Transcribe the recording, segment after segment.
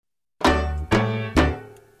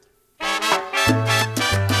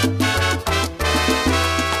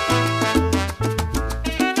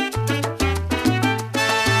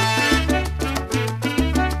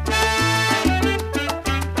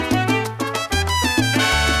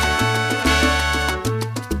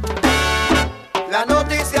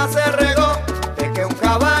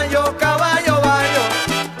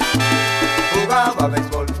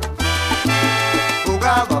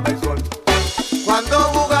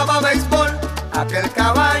Aquel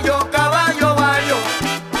caballo, caballo, bayo,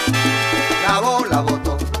 la bola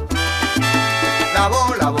botó, la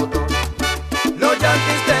bola botó. Los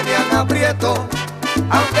yanquis tenían aprieto,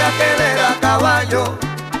 aunque aquel era caballo,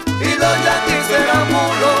 y los yanquis eran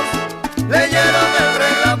mulos. Leyeron el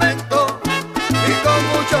reglamento y con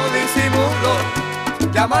mucho disimulo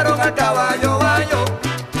llamaron al caballo bayo,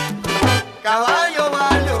 caballo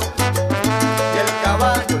bayo, y el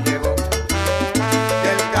caballo llegó, y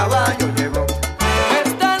el caballo llegó.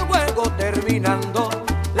 Está el juego terminando,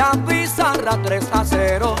 la pizarra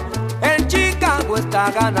 3-0. El Chicago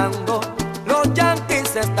está ganando, los Yankees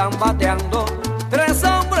se están bateando. 3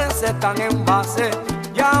 hombres están en base,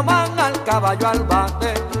 llaman al caballo al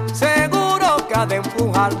bate. Seguro que ha de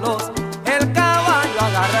empujarlos, el caballo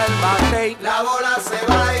agarra el bate y la bola se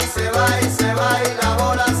va y se va y se va y la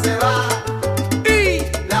bola se va.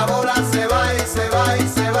 ¡y! La bola se va y se va y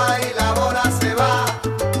se va y la bola se va.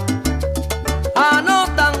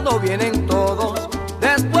 Anotando vienen todos,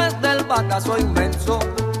 después del batazo inmenso.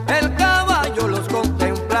 El caballo los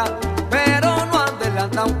contempla, pero no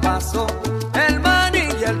adelanta un paso. El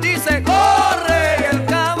manager dice ¡corre! Y el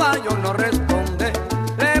caballo no responde.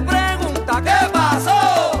 Le pregunta ¿qué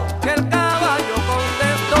pasó? Que el caballo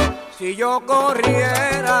contestó: si yo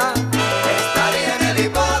corriera, Estaría en el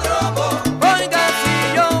hipódromo, oiga, si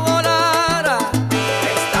yo volara,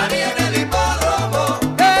 estaría en el hipódromo,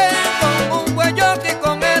 con un cuello y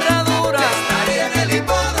con herradura. estaría en el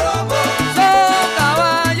hipódromo, So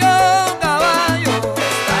caballo, caballo,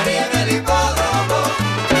 estaría en el hipódromo.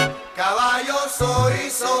 Caballo soy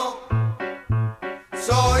so,